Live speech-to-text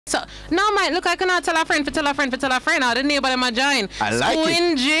So, no, mate, look, I cannot tell a friend for tell a friend for tell a friend. Now, the neighbor them a join. I like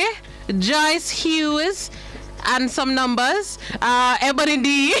Swingy, Joyce Hughes, and some numbers. Ebony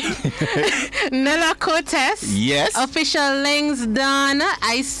D, Nella Cortez. Yes. Official links done.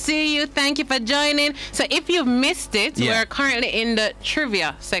 I see you. Thank you for joining. So, if you've missed it, we're currently in the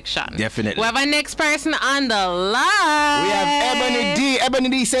trivia section. Definitely. We have our next person on the line. We have Ebony D. Ebony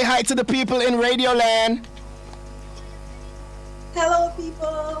D, say hi to the people in Radio Land. Hello, people.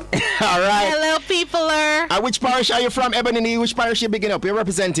 All right. Hello, peopler. Which parish are you from, Ebony D? Which parish you picking up? You're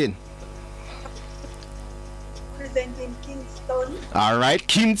representing? Representing Kingston. All right,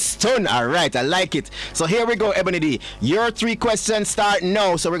 Kingston. All right, I like it. So here we go, Ebony D. Your 3 questions start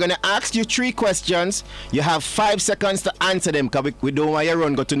now. So we're going to ask you 3 questions. You have 5 seconds to answer them because we don't want your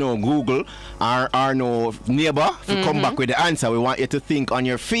run go to no Google or no neighbor to come back with the answer. We want you to think on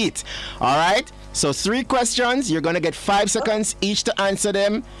your feet. All right? So 3 questions. You're going to get 5 seconds each to answer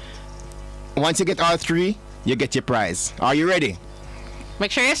them. Once you get all 3, you get your prize. Are you ready?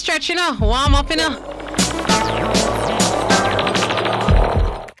 Make sure you stretch, you know. Warm up, you know.